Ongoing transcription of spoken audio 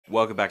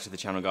Welcome back to the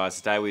channel, guys.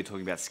 Today we're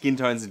talking about skin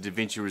tones and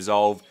Davinci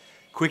Resolve.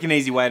 Quick and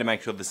easy way to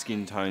make sure the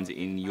skin tones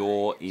in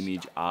your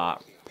image are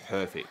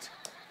perfect.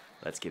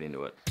 Let's get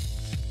into it.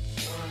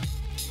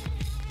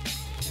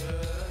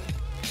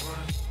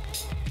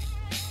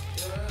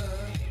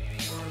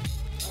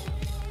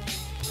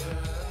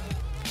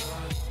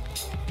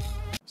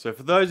 So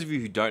for those of you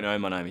who don't know,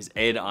 my name is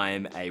Ed. I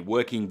am a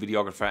working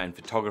videographer and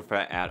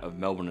photographer out of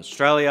Melbourne,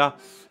 Australia.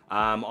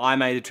 I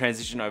made a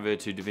transition over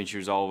to Davinci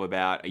Resolve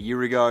about a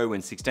year ago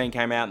when 16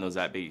 came out and there was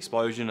that big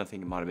explosion. I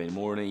think it might have been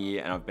more than a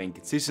year, and I've been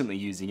consistently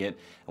using it.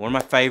 And one of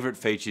my favorite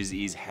features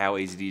is how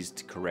easy it is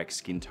to correct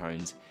skin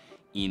tones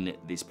in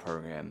this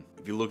program.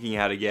 If you're looking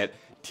how to get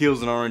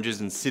teals and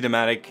oranges and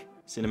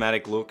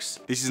cinematic looks,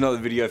 this is not the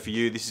video for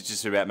you. This is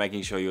just about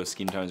making sure your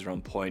skin tones are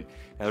on point.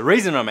 Now, the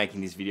reason I'm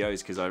making this video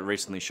is because I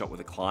recently shot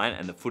with a client,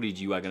 and the footage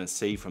you are going to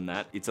see from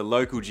that, it's a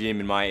local gym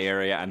in my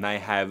area, and they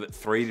have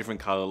 3 different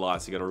color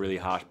lights. They've got a really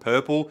harsh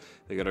purple,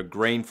 they've got a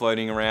green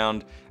floating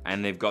around,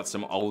 and they've got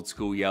some old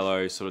school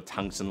yellow sort of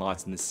tungsten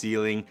lights in the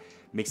ceiling.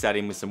 Mix that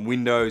in with some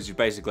windows. You've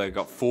basically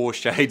got 4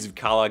 shades of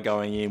color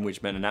going in,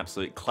 which meant an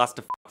absolute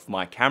clusterfuck for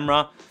my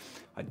camera.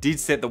 I did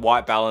set the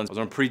white balance. I was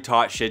on a pretty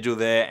tight schedule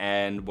there,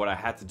 and what I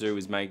had to do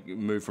was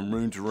move from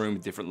room to room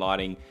with different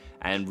lighting,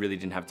 and really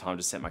didn't have time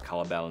to set my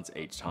color balance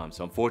each time.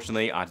 So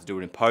unfortunately, I had to do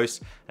it in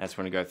post, and that's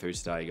what I'm gonna go through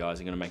today,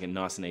 guys. I'm gonna make it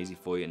nice and easy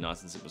for you,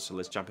 nice and simple. So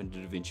let's jump into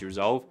Davinci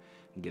Resolve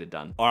and get it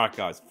done. All right,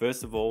 guys,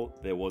 first of all,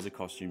 there was a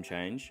costume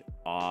change.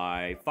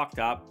 I fucked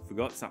up,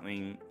 forgot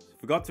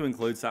to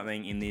include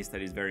something in this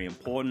that is very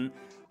important.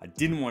 I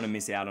didn't want to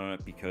miss out on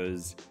it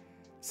because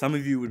some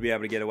of you would be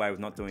able to get away with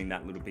not doing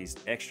that little piece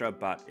extra,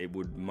 but it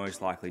would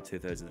most likely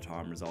 2/3 of the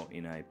time result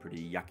in a pretty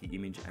yucky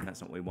image, and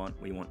that's not what we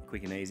want. We want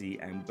quick and easy,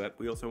 but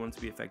we also want it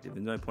to be effective.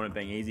 There's no point in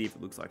being easy if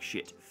it looks like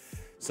shit.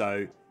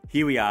 So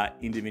here we are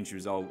in Davinci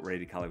Resolve, ready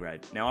to color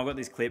grade. Now, I've got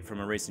this clip from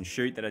a recent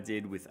shoot that I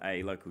did with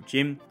a local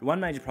gym. The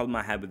one major problem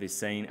I had with this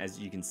scene, as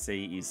you can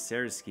see, is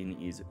Sarah's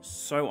skin is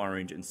so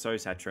orange and so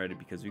saturated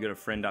because we've got a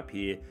friend up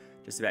here,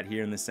 just about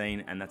here in the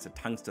scene, and that's a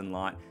tungsten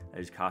light that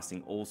is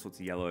casting all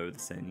sorts of yellow over the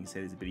scene. You can see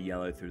there's a bit of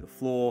yellow through the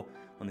floor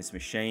on this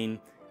machine,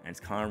 and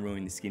it's kind of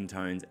ruining the skin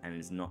tones, and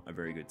it's not a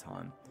very good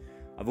time.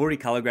 I've already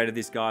color graded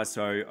this, guy,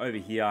 so over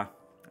here,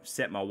 I've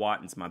set my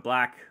white into my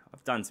black,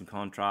 I've done some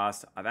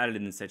contrast, I've added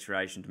in the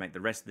saturation to make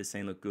the rest of the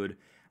scene look good,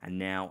 and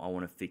now I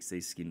want to fix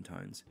these skin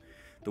tones.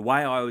 The way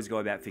I always go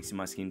about fixing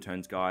my skin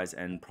tones, guys,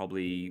 and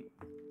probably,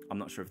 I'm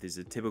not sure if this is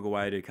a typical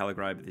way to color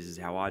grade, but this is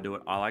how I do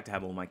it. I like to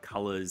have all my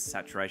colors,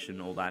 saturation,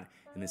 all that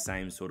in the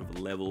same sort of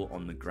level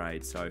on the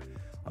grade. So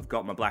I've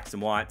got my blacks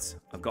and whites,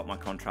 I've got my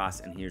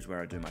contrast, and here's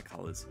where I do my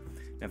colors.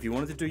 Now, if you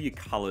wanted to do your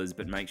colors,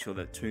 but make sure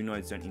that 2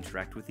 nodes don't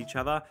interact with each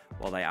other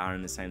while they are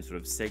in the same sort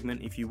of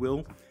segment, if you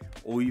will,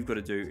 all you've got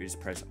to do is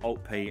press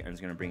Alt-P, and it's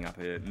going to bring up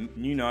a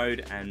new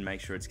node and make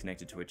sure it's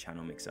connected to a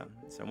channel mixer.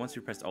 So once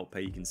you press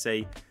Alt-P, you can see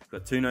you've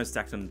got 2 nodes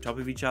stacked on top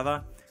of each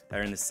other.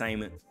 They're in the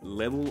same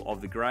level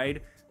of the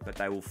grade, but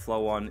they will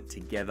flow on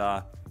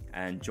together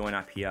and join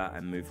up here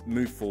and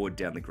move forward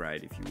down the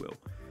grade, if you will.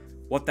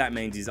 What that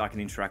means is I can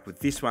interact with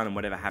this one, and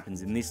whatever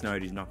happens in this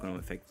node is not going to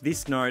affect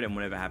this node, and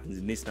whatever happens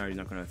in this node is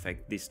not going to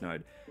affect this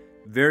node.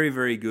 Very,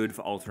 very good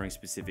for altering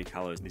specific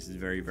colors. This is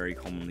very, very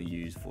commonly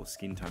used for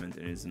skin tones,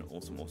 and it is an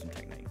awesome, awesome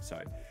technique.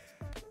 So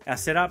our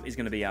setup is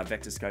going to be our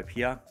vector scope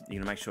here. You're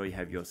going to make sure you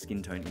have your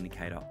skin tone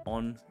indicator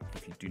on.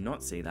 If you do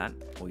not see that,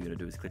 all you're going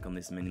to do is click on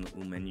this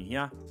little menu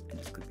here and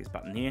just click this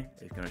button here.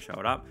 It's going to show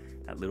it up.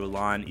 That little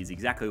line is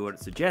exactly what it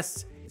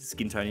suggests. It's a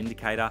skin tone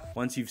indicator.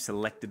 Once you've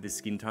selected the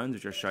skin tones,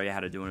 which I'll show you how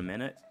to do in a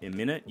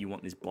minute, you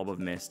want this blob of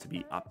mess to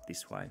be up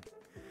this way.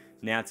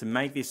 Now, to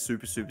make this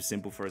super, super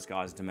simple for us,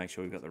 guys, to make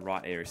sure we've got the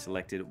right area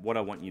selected, what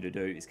I want you to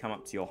do is come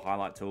up to your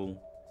highlight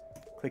tool,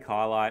 click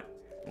highlight,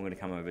 and we're going to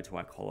come over to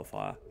our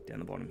qualifier down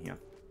the bottom here.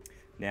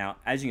 Now,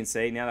 as you can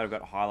see, now that I've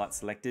got highlight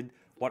selected,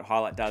 what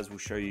highlight does will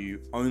show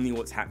you only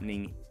what's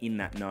happening in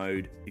that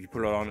node. If you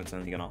put it on, it's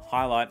only going to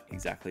highlight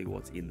exactly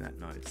what's in that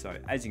node. So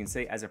as you can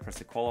see, as I press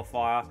the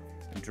qualifier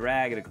and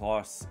drag it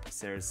across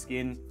Sarah's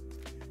skin,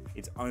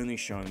 it's only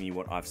showing me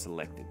what I've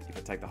selected. If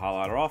I take the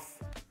highlighter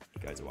off,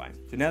 it goes away.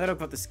 So now that I've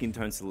got the skin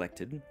tone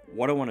selected,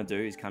 what I want to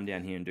do is come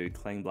down here and do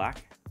clean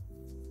black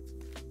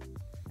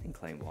and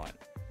clean white.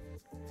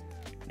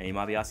 Now you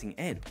might be asking,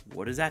 Ed,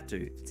 what does that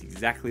do? It's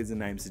exactly as the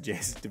name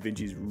suggests.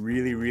 Davinci's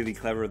really, really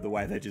clever at the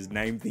way they just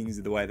name things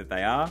the way that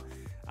they are.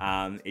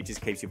 It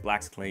just keeps your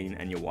blacks clean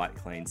and your white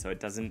clean. So it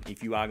doesn't,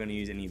 if you are going to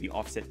use any of the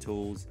offset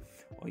tools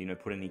or, you know,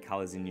 put any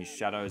colors in your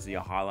shadows or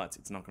your highlights,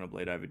 it's not going to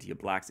bleed over to your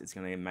blacks. It's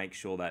going to make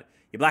sure that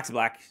your blacks are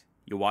black,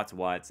 your whites are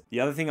whites. The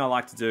other thing I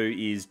like to do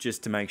is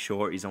just to make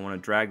sure is I want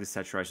to drag the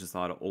saturation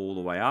slider all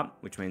the way up,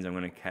 which means I'm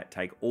going to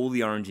take all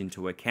the orange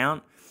into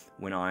account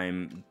when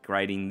I'm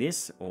grading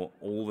this, or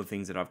all the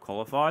things that I've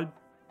qualified.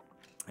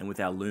 And with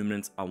our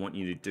luminance, I want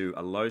you to do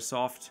a low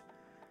soft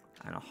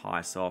and a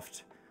high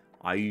soft.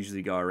 I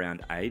usually go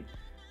around 8.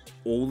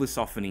 All the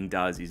softening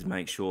does is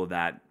make sure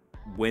that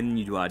when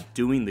you are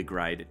doing the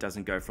grade, it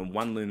doesn't go from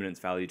one luminance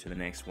value to the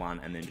next one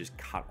and then just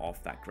cut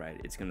off that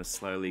grade. It's going to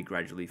slowly,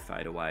 gradually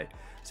fade away.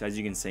 So as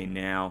you can see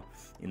now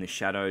in the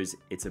shadows,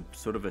 it's a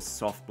sort of a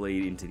soft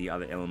bleed into the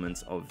other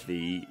elements of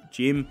the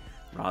gym,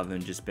 rather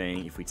than just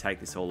being, if we take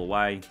this all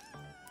away,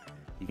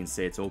 you can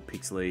see it's all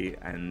pixely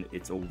and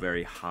it's all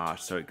very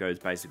harsh. So it goes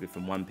basically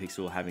from one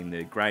pixel having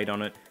the grade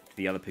on it to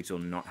the other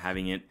pixel not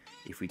having it.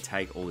 If we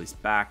take all this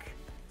back,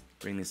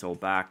 bring this all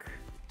back,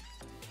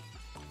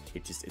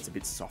 it's a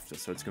bit softer,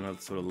 so it's going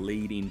to sort of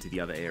lead into the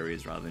other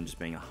areas rather than just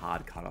being a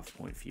hard cutoff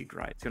point for your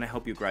grade. It's going to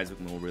help your grades look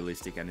more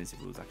realistic and as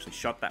if it was actually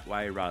shot that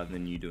way rather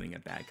than you doing a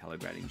bad color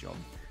grading job.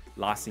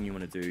 Last thing you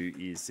want to do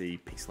is see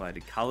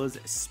pixelated colors,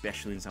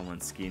 especially in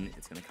someone's skin.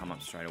 It's going to come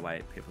up straight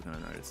away. People are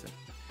going to notice it.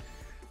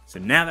 So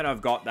now that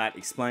I've got that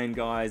explained,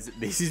 guys,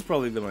 this is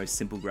probably the most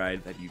simple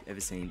grade that you've ever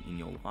seen in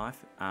your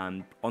life.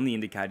 On the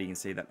indicator, you can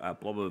see that a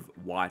blob of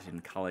white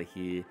and color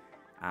here,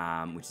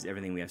 which is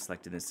everything we have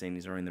selected in the scene,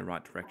 is in the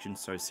right direction.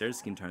 So Sarah's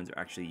skin tones are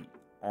actually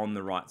on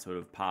the right sort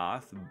of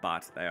path,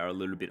 but they are a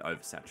little bit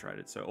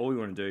oversaturated. So all we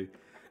want to do,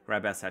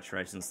 grab our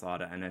saturation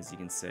slider, and as you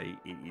can see,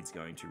 it is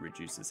going to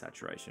reduce the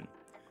saturation.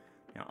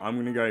 Now I'm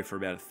going to go for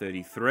about a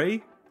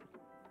 33,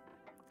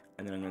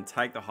 and then I'm going to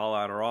take the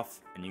highlighter off,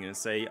 and you're going to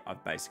see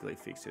I've basically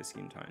fixed her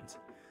skin tones.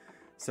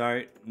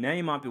 So now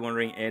you might be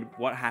wondering, Ed,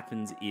 what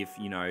happens if,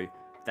 you know,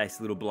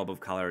 this little blob of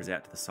color is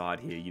out to the side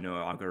here? You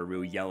know, I've got a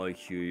real yellow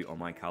hue on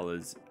my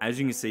colors. As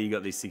you can see, you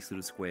got these 6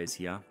 little squares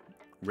here: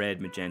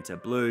 red, magenta,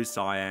 blue,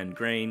 cyan,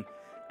 green,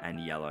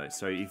 and yellow.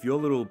 So if your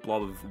little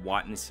blob of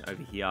whiteness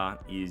over here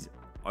is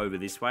over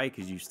this way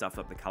because you stuffed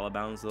up the color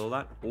balance and all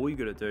that, all you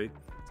got to do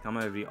is come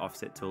over to your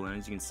offset tool, and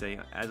as you can see,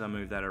 as I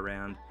move that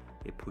around,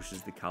 it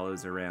pushes the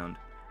colors around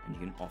and you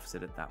can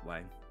offset it that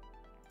way.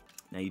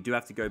 Now you do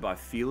have to go by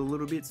feel a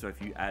little bit, so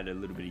if you add a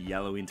little bit of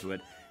yellow into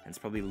it and it's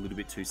probably a little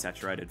bit too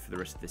saturated for the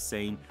rest of the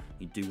scene,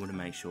 you do want to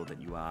make sure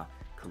that you are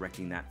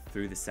correcting that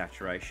through the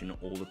saturation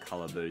or the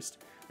color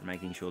boost and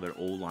making sure they're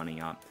all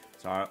lining up.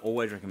 So I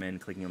always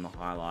recommend clicking on the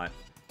highlight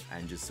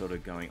and just sort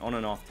of going on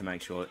and off to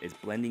make sure it's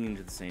blending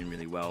into the scene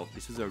really well.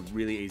 This was a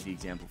really easy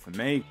example for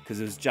me because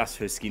it was just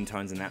her skin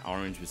tones and that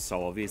orange was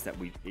so obvious that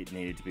it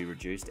needed to be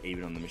reduced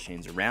even on the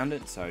machines around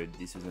it. So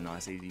this was a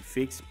nice easy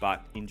fix,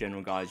 but in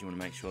general, guys, you want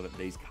to make sure that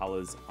these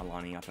colors are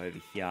lining up over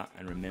here,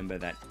 and remember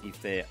that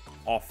if they're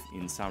off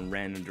in some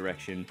random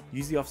direction,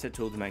 use the offset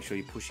tool to make sure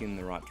you're pushing in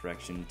the right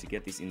direction to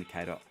get this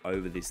indicator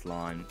over this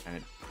line, and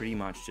it pretty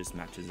much just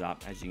matches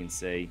up. As you can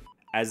see,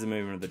 as the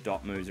movement of the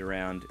dot moves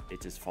around,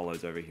 it just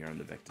follows over here on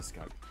the vector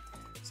scope.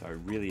 So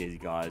really easy,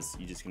 guys.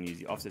 You're just going to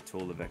use the offset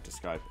tool, the vector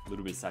scope, a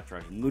little bit of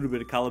saturation, a little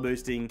bit of color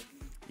boosting,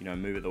 you know,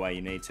 move it the way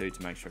you need to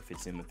make sure it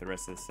fits in with the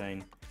rest of the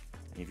scene.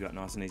 And you've got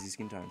nice and easy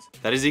skin tones.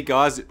 That is it,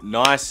 guys.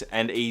 Nice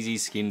and easy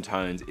skin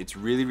tones. It's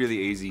really, really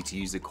easy to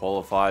use the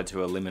qualifier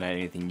to eliminate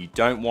anything you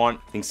don't want.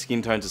 I think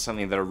skin tones are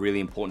something that are really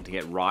important to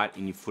get right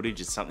in your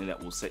footage. It's something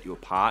that will set you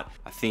apart.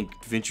 I think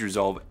Davinci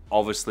Resolve,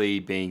 obviously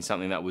being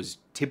something that was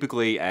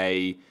typically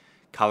a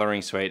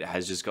coloring suite,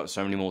 has just got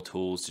so many more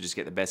tools to just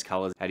get the best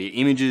colors out of your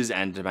images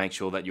and to make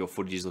sure that your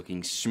footage is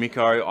looking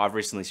schmicko. I've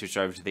recently switched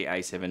over to the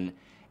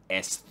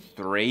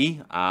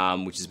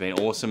A7S3, which has been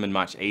awesome and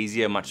much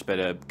easier, much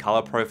better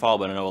color profile,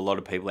 but I know a lot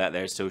of people out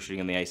there are still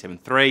shooting on the A7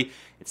 III.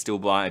 It's still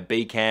by a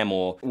B cam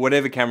or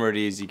whatever camera it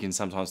is. You can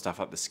sometimes stuff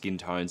up the skin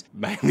tones,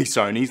 mainly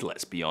Sony's,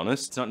 let's be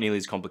honest. It's not nearly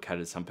as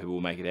complicated as some people will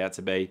make it out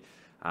to be.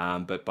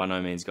 But by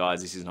no means,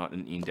 guys, this is not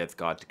an in-depth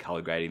guide to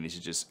color grading. This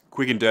is just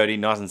quick and dirty,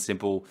 nice and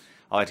simple.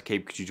 I like to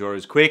keep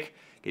tutorials quick,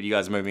 get you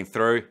guys moving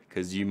through,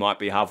 because you might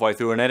be halfway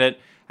through an edit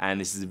and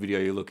this is the video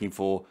you're looking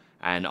for,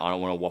 and I don't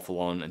want to waffle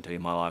on and tell you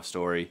my life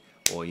story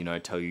or, you know,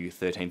 tell you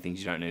 13 things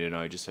you don't need to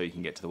know just so you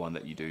can get to the one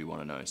that you do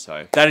want to know.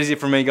 So that is it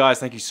from me, guys.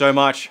 Thank you so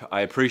much. I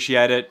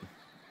appreciate it.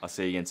 I'll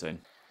see you again soon.